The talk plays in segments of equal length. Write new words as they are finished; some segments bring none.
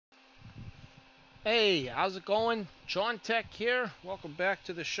Hey, how's it going? John Tech here. Welcome back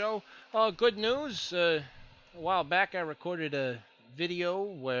to the show. Good news. A while back, I recorded a video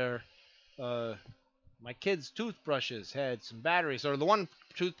where uh, my kids' toothbrushes had some batteries, or the one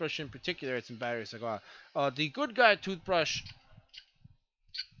toothbrush in particular had some batteries. Like, the good guy toothbrush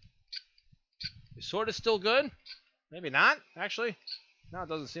is sort of still good. Maybe not, actually. No, it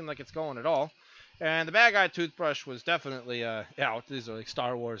doesn't seem like it's going at all. And the bad guy toothbrush was definitely out. These are like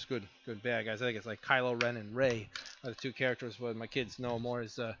Star Wars good bad guys. I think it's like Kylo Ren and Rey are the two characters what my kids know more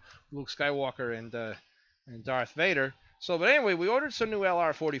as Luke Skywalker and Darth Vader. So, but anyway, we ordered some new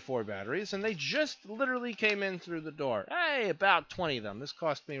LR44 batteries, and they just literally came in through the door. Hey, about 20 of them. This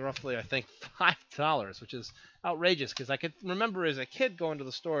cost me roughly, I think, $5, which is outrageous because I could remember as a kid going to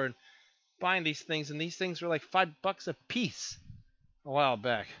the store and buying these things, and these things were like $5 a piece a while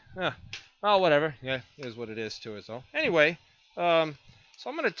back. Well, whatever. Yeah, it is what it is to us all. Anyway, so I'm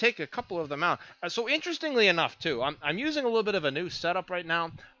going to take a couple of them out. So interestingly enough, too, I'm using a little bit of a new setup right now.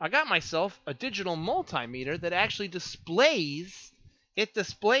 I got myself a digital multimeter that actually displays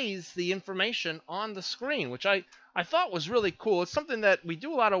the information on the screen, which I thought was really cool. It's something that we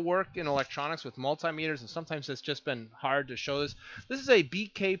do a lot of work in electronics with multimeters, and sometimes it's just been hard to show this. This is a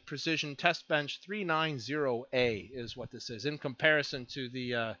BK Precision Test Bench 390A is what this is in comparison to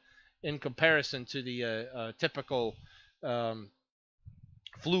the typical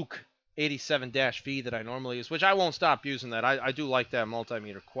Fluke 87-V that I normally use, which I won't stop using that. I do like that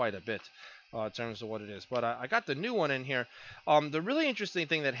multimeter quite a bit. In terms of what it is, but I got the new one in here. The really interesting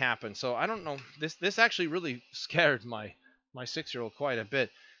thing that happened, so I don't know, this actually really scared my 6-year-old quite a bit.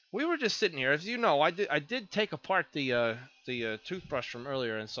 We were just sitting here, as you know, I did take apart the toothbrush from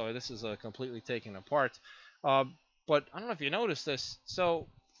earlier, and so this is completely taken apart. But I don't know if you noticed this. So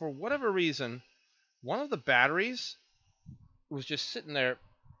for whatever reason, one of the batteries was just sitting there,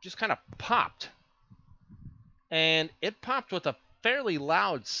 just kind of popped, and it popped with a fairly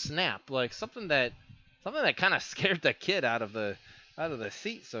loud snap, like something that kind of scared the kid out of the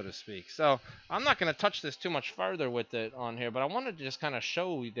seat, so to speak. So I'm not going to touch this too much further with it on here, but I wanted to just kind of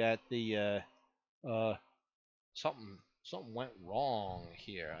show that the something went wrong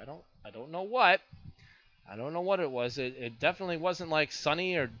here. I don't know what. I don't know what it was. It definitely wasn't like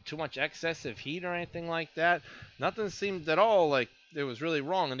sunny or too much excessive heat or anything like that. Nothing seemed at all like it was really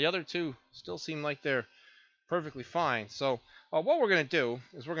wrong, and the other two still seem like they're perfectly fine. So what we're going to do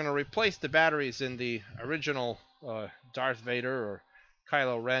is we're going to replace the batteries in the original Darth Vader or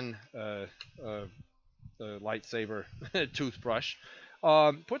Kylo Ren lightsaber toothbrush.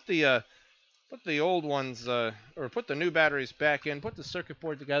 Put the old ones or put the new batteries back in. Put the circuit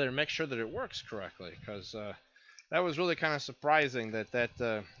board together and make sure that it works correctly, because that was really kind of surprising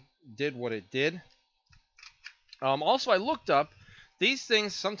that did what it did. Also, I looked up. These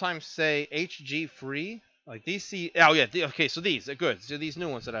things sometimes say HG free. Like these see, oh yeah, okay, so these are good. So these new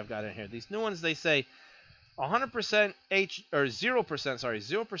ones that I've got in here, these new ones, they say 100% H or 0%, sorry,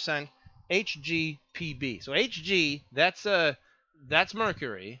 0% HGPB. So HG, that's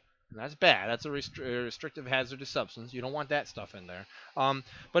mercury, and that's bad. That's a restrictive hazardous substance. You don't want that stuff in there.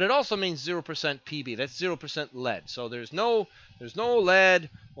 But it also means 0% PB. That's 0% lead. So there's no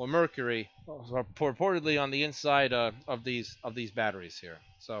lead or mercury purportedly on the inside of these batteries here.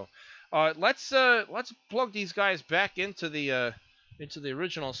 So let's plug these guys back into the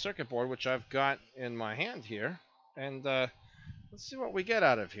original circuit board, which I've got in my hand here, and let's see what we get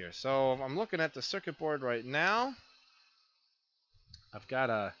out of here. So I'm looking at the circuit board right now. I've got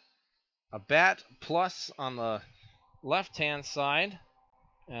a bat plus on the left-hand side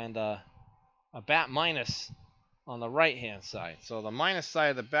and a bat minus on the right-hand side. So the minus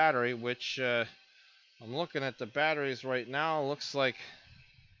side of the battery, which I'm looking at the batteries right now, looks like,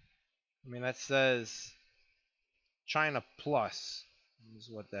 I mean, that says China Plus is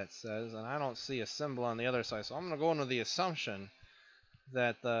what that says, and I don't see a symbol on the other side, so I'm going to go into the assumption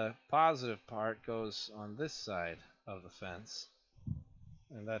that the positive part goes on this side of the fence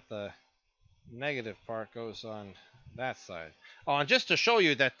and that the negative part goes on that side. Oh, and just to show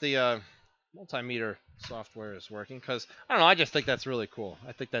you that the multimeter software is working, because I don't know, I just think that's really cool.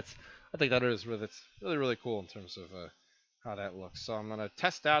 I think that is really cool in terms of how that looks. So I'm going to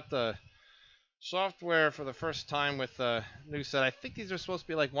test out the software for the first time with a new set. I think these are supposed to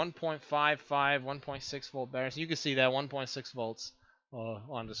be like 1.55, 1.6 volt batteries. You can see that 1.6 volts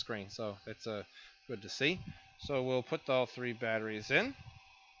on the screen, so it's good to see. So we'll put all three batteries in,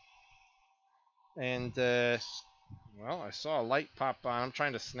 and well, I saw a light pop on. I'm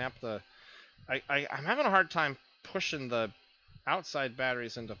trying to snap the. I'm having a hard time pushing the outside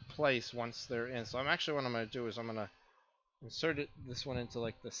batteries into place once they're in. So I'm actually, what I'm going to do is I'm going to insert this one into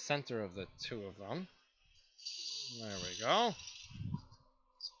like the center of the two of them. There we go.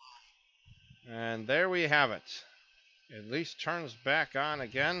 And there we have it. At least turns back on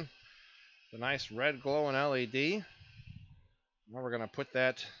again. The nice red glowing LED. Now we're going to put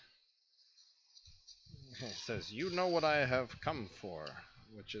that. It says, "You know what I have come for,"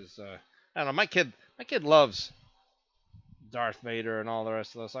 which is, I don't know. My kid loves Darth Vader and all the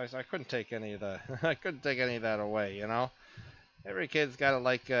rest of those. I couldn't take any of the, I couldn't take any of that away. You know, every kid's got to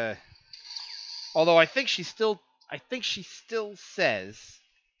like. Although I think she still says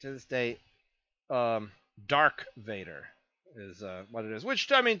to this day, Dark Vader is what it is.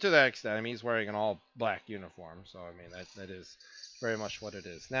 Which, I mean, to that extent, I mean, he's wearing an all black uniform, so I mean that is very much what it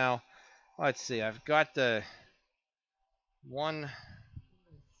is. Now, let's see. I've got the one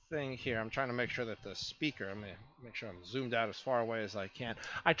thing here. I'm trying to make sure that the speaker. I'm gonna make sure I'm zoomed out as far away as I can.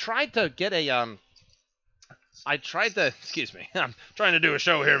 I tried to get a excuse me. I'm trying to do a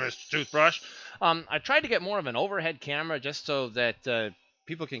show here, Mr. Toothbrush. I tried to get more of an overhead camera just so that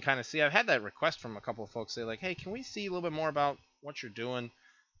people can kind of see. I've had that request from a couple of folks. Say like, "Hey, can we see a little bit more about what you're doing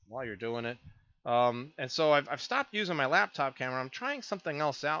while you're doing it?" And so I've stopped using my laptop camera. I'm trying something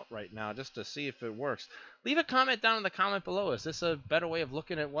else out right now just to see if it works. Leave a comment down in the comment below. Is this a better way of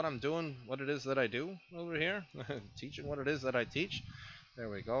looking at what I'm doing, what it is that I do over here? Teaching what it is that I teach. There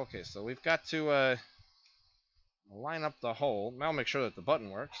we go. Okay, so we've got to line up the hole. Now make sure that the button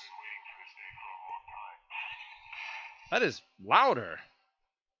works. That is louder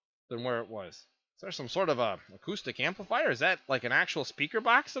than where it was. Is there some sort of a acoustic amplifier? Is that like an actual speaker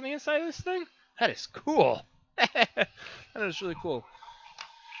box on the inside of this thing? That is cool. That is really cool.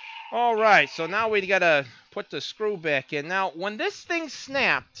 All right, so now we got to put the screw back in. Now, when this thing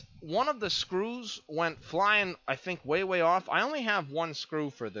snapped, one of the screws went flying, I think, way, way off. I only have one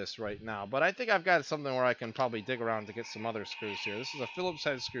screw for this right now, but I think I've got something where I can probably dig around to get some other screws here. This is a Phillips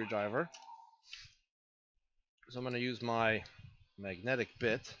head screwdriver. So I'm going to use my magnetic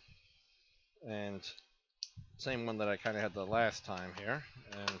bit, and same one that I kind of had the last time here,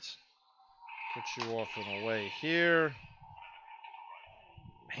 and put you off in a way here.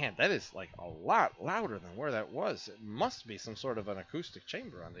 Man, that is like a lot louder than where that was. It must be some sort of an acoustic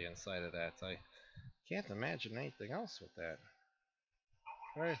chamber on the inside of that. I can't imagine anything else with that.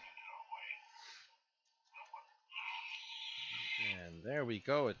 Right. And there we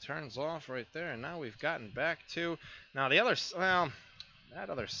go. It turns off right there. And now we've gotten back to... Now the other... Well, that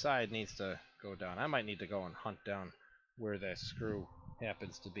other side needs to go down. I might need to go and hunt down where that screw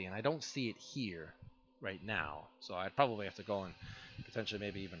happens to be. And I don't see it here right now. So I'd probably have to go and potentially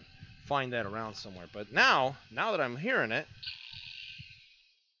maybe even find that around somewhere. But now that I'm hearing it,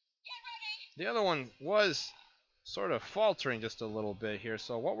 the other one was sort of faltering just a little bit here.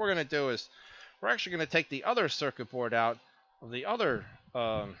 So what we're going to do is we're actually going to take the other circuit board out of the other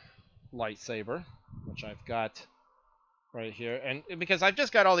lightsaber, which I've got right here. And because I've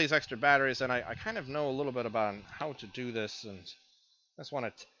just got all these extra batteries, and I kind of know a little bit about how to do this, and I just want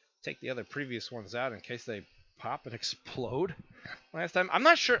to take the other previous ones out in case they pop and explode last time. I'm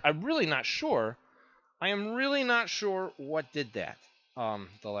not sure. I'm really not sure. I am really not sure what did that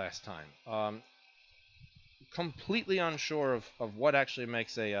the last time. Completely unsure of what actually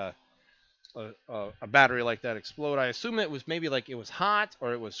makes a battery like that explode. I assume it was maybe like it was hot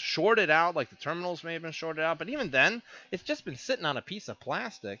or it was shorted out, like the terminals may have been shorted out. But even then, it's just been sitting on a piece of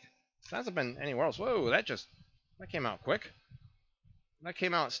plastic. It hasn't been anywhere else. Whoa, that came out quick. That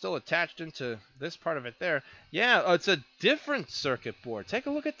came out still attached into this part of it there. Yeah, it's a different circuit board. Take a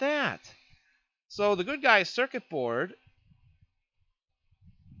look at that. So the good guy's circuit board,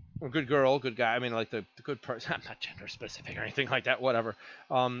 or good girl, good guy, I mean like the good person, I'm not gender specific or anything like that, whatever.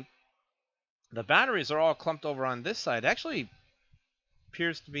 The batteries are all clumped over on this side. Actually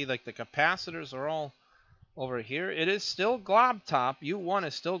appears to be like the capacitors are all over here. It is still glob top. U1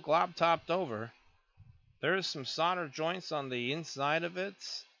 is still glob topped over. There's some solder joints on the inside of it.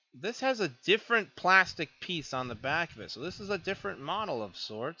 This has a different plastic piece on the back of it. So this is a different model of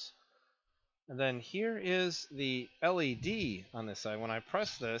sorts. And then here is the LED on this side. When I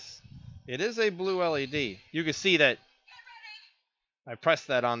press this, it is a blue LED. You can see that I pressed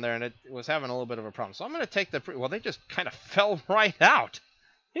that on there and it was having a little bit of a problem. So I'm going to take the... Well, they just kind of fell right out.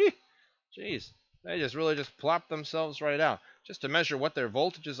 Jeez. They just really just plopped themselves right out. Just to measure what their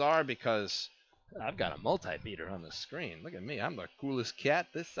voltages are, because I've got a multimeter on the screen. Look at me. I'm the coolest cat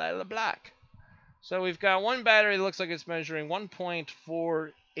this side of the block. So we've got one battery that looks like it's measuring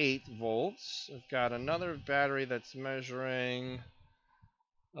 1.48 volts. We've got another battery that's measuring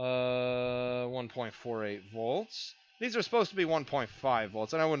 1.48 volts. These are supposed to be 1.5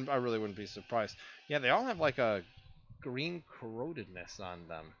 volts, and I really wouldn't be surprised. Yeah, they all have like a green corrodedness on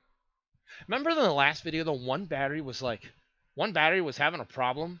them. Remember in the last video, the one battery was having a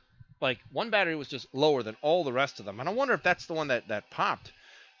problem. Like, one battery was just lower than all the rest of them. And I wonder if that's the one that popped.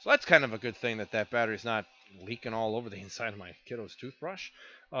 So that's kind of a good thing that battery's not leaking all over the inside of my kiddo's toothbrush.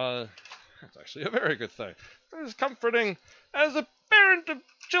 That's actually a very good thing. That is comforting. As a parent of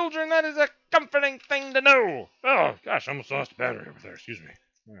children, that is a comforting thing to know. Oh, gosh, I almost lost the battery over there. Excuse me.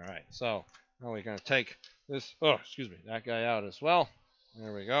 All right, so now we're going to take this, that guy out as well.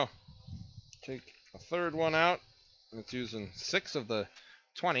 There we go. Take a third one out. It's using 6 of the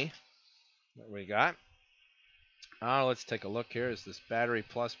 20 that we got. Let's take a look here. Is this battery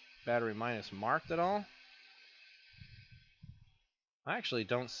plus, battery minus marked at all? I actually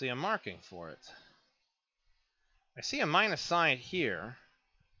don't see a marking for it. I see a minus sign here.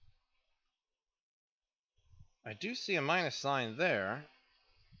 I do see a minus sign there.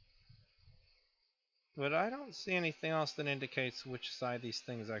 But I don't see anything else that indicates which side these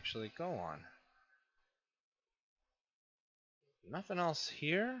things actually go on. Nothing else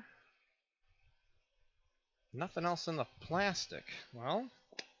here. Nothing else in the plastic. Well,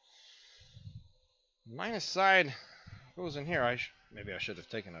 minus side goes in here. Maybe I should have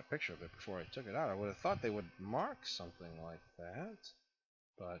taken a picture of it before I took it out. I would have thought they would mark something like that.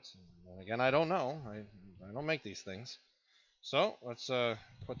 But then again, I don't know. I don't make these things. So let's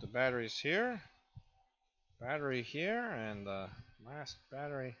put the batteries here. Battery here, and the last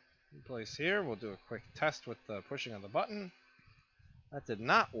battery in place here. We'll do a quick test with the pushing of the button. That did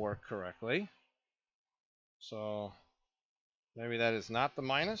not work correctly. So maybe that is not the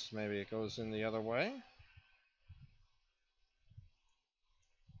minus. Maybe it goes in the other way.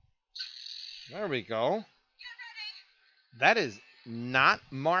 There we go. That is not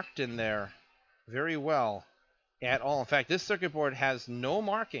marked in there very well at all. In fact, this circuit board has no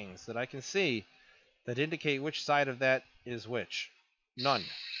markings that I can see that indicate which side of that is which. None.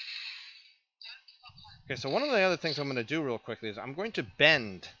 Okay, so one of the other things I'm going to do real quickly is I'm going to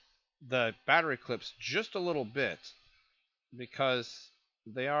bend the battery clips just a little bit because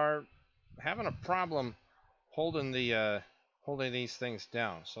they are having a problem holding these things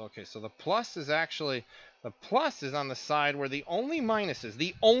down. So okay, so the plus is on the side where the only minus is.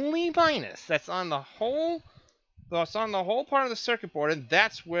 The only minus that's on the whole part of the circuit board, and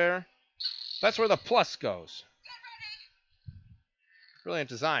that's where the plus goes. Brilliant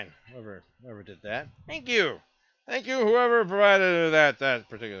design, whoever did that. Thank you. Thank you, whoever provided that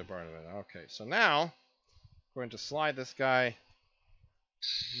particular part of it. Okay, so now we're going to slide this guy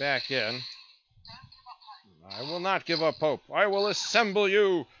back in. I will not give up hope. I will assemble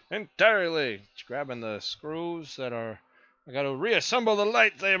you entirely. Just grabbing the screws that are... I got to reassemble the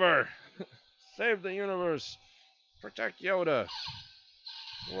lightsaber. Save the universe. Protect Yoda.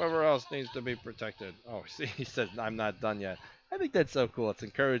 Whoever else needs to be protected. Oh, see, he said, I'm not done yet. I think that's so cool. It's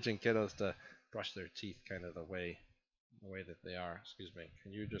encouraging kiddos to brush their teeth kind of the way that they are. Excuse me.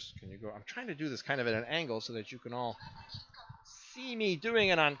 Can you go? I'm trying to do this kind of at an angle so that you can all see me doing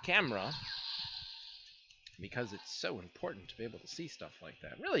it on camera, because it's so important to be able to see stuff like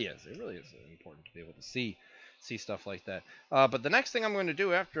that. It really is. It really is important to be able to see stuff like that. But the next thing I'm going to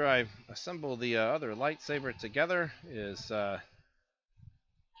do after I assemble the other lightsaber together is... there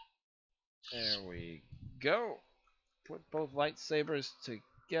we go. Put both lightsabers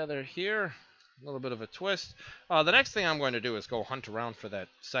together here. A little bit of a twist. The next thing I'm going to do is go hunt around for that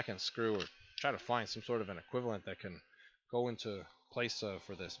second screw, or try to find some sort of an equivalent that can go into place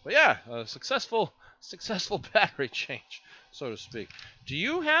for this. But yeah, a successful battery change, so to speak. Do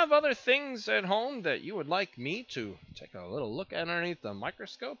you have other things at home that you would like me to take a little look at underneath the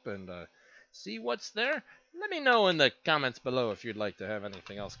microscope and see what's there? Let me know in the comments below if you'd like to have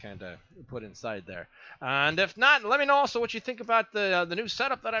anything else kind of put inside there. And if not, let me know also what you think about the new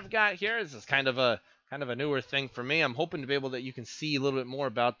setup that I've got here. This is kind of a newer thing for me. I'm hoping to be able that you can see a little bit more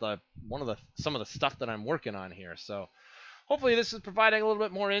about some of the stuff that I'm working on here. So hopefully this is providing a little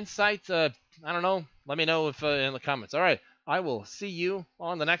bit more insight. I don't know. Let me know if in the comments. All right. I will see you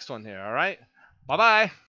on the next one here. All right. Bye-bye.